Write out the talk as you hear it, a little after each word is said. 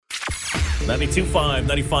92.5,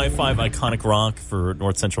 95.5 iconic rock for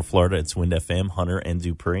North Central Florida. It's Wind FM, Hunter and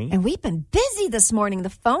Dupree. And we've been busy this morning. The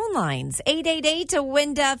phone lines, 888 to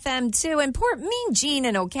Wind FM 2. And poor mean Gene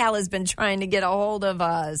in Ocala has been trying to get a hold of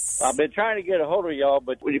us. I've been trying to get a hold of y'all,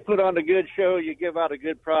 but when you put on a good show, you give out a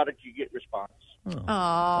good product, you get response.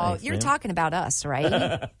 Oh, thanks, you're man. talking about us,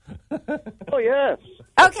 right? Oh, yes.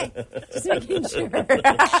 Okay, just making sure.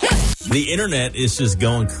 The internet is just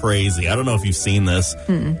going crazy. I don't know if you've seen this.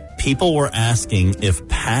 People were asking if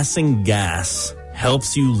passing gas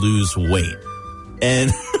helps you lose weight.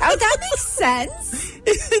 And Oh, that makes sense.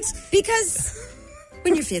 it's Because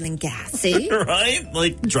when you're feeling gassy right,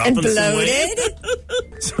 like dropping and some weight.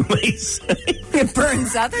 bloated, So they say, it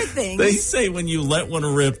burns other things. they say when you let one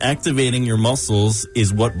rip, activating your muscles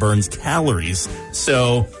is what burns calories.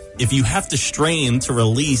 So if you have to strain to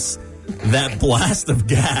release that blast of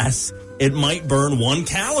gas, it might burn 1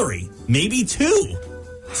 calorie, maybe 2.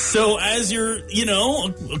 So as you're,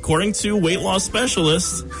 according to weight loss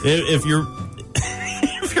specialists, if you're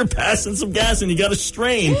if you're passing some gas and you got to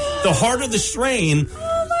strain, the harder the strain,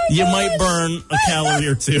 you might burn a calorie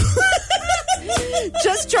or 2.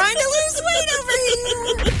 Just trying to lose weight over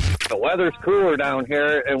here. The weather's cooler down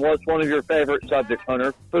here, and what's one of your favorite subjects,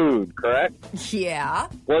 Hunter? Food, correct? Yeah.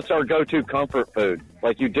 What's our go-to comfort food?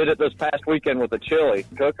 Like you did it this past weekend with the chili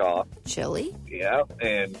cook-off. Chili? Yeah,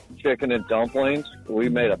 and chicken and dumplings. We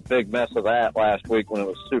made a big mess of that last week when it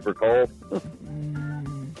was super cold.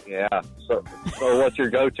 Yeah, so what's your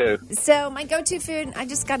go-to? So my go-to food, I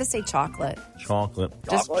just got to say chocolate. Chocolate.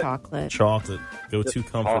 Just Chocolate? chocolate. Go-to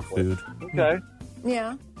Just comfort chocolate. food. Okay.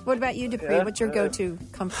 Yeah. What about you, Dupree? Yeah, What's your go-to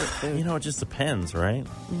comfort food? It just depends, right?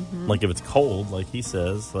 Like if it's cold, like he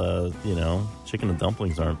says, chicken and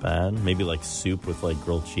dumplings aren't bad. Maybe like soup with like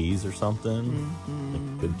grilled cheese or something.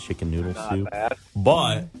 Like good chicken noodle soup. Bad.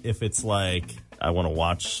 But if it's like I want to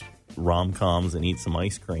watch rom-coms and eat some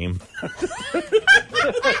ice cream.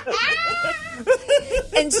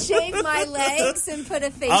 And shave my legs and put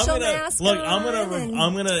a facial mask on.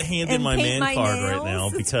 I'm gonna hand in and my paint man my card right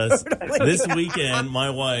nails. now because Totally. this weekend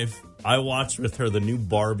my wife, I watched with her the new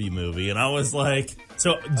Barbie movie and I was like,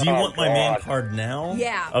 so do you want my man God. card now?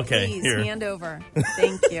 Yeah, Okay, please, here. hand over.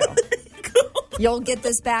 Thank you. You'll get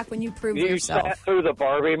this back when you prove You yourself. sat through the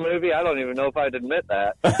Barbie movie? I don't even know if I'd admit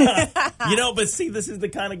that. But see, this is the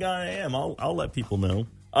kind of guy I am. I'll let people know.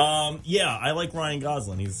 I like Ryan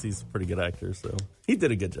Gosling. He's a pretty good actor, so he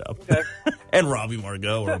did a good job. Okay. And Robbie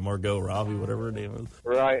Margot or Margot Robbie, whatever her name is.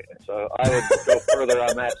 Right. So I would go further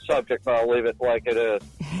on that subject, but I'll leave it like it is.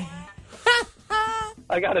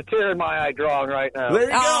 I got a tear in my eye drawing right now. There you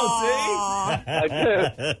go. Aw. I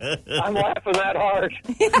do. I'm laughing that hard.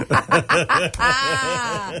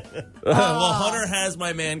 Well, Hunter has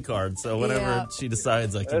my man card, so whenever Yeah. she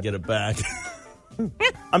decides I can get it back.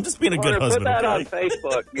 I'm just being a good Hunter, husband. put that Okay? on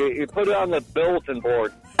Facebook. You put it on the bulletin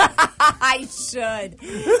board. I should.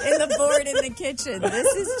 In the board in the kitchen.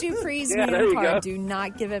 This is Dupree's Yeah, there man you card. go. Do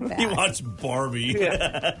not give it back. You watch Barbie.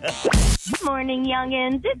 Good morning,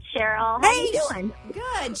 youngins. It's Cheryl. How you doing?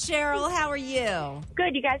 Good. Cheryl, how are you?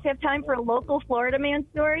 Good. You guys have time for a local Florida man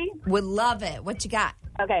story? Would love it. What you got?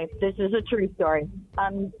 Okay, this is a true story.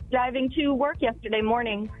 I'm driving to work yesterday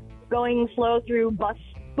morning, going slow through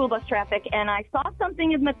school bus traffic, and I saw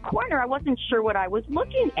something in the corner. I wasn't sure what I was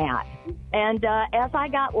looking at. And as I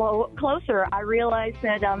got closer, I realized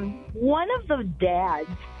that one of the dads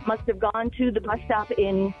must have gone to the bus stop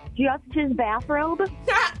in just his bathrobe.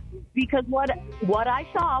 Because what I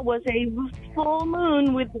saw was a full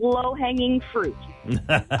moon with low-hanging fruit.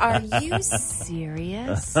 Are you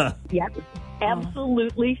serious? Yep,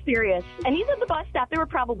 absolutely serious. And he's at the bus stop. There were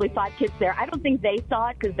probably 5 kids there. I don't think they saw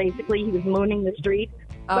it because basically he was mooning the street.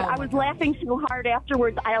 But I was laughing so hard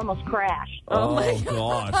afterwards, I almost crashed. Oh,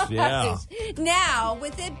 gosh, yeah. Now,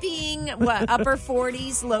 with it being, upper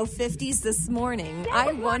 40s, low 50s this morning,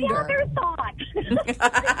 I wonder. My other thought.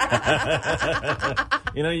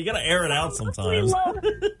 You got to air it out sometimes.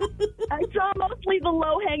 I saw mostly the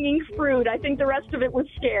low-hanging fruit. I think the rest of it was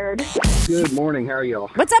scared. Good morning. How are y'all?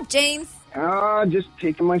 What's up, James? Just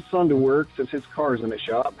taking my son to work since his car's in the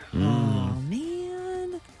shop. Oh,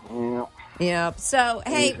 man. Yeah. Yep. So,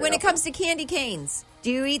 hey, when it comes to candy canes, do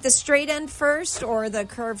you eat the straight end first or the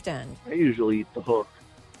curved end? I usually eat the hook.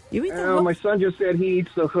 You eat the hook? My son just said he eats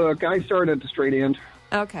the hook. I started at the straight end.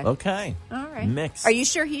 Okay. Okay. All right. Mix. Are you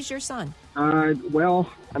sure he's your son? Well,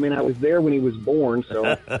 I was there when he was born,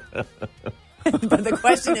 so. But the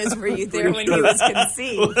question is, were you there when he was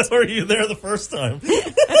conceived? Were you there the first time?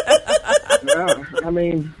 Yeah,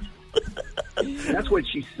 that's what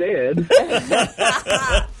she said.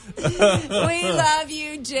 We love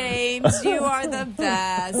you, James. You are the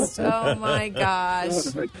best. Oh, my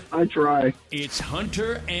gosh. I try. It's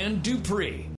Hunter and Dupree.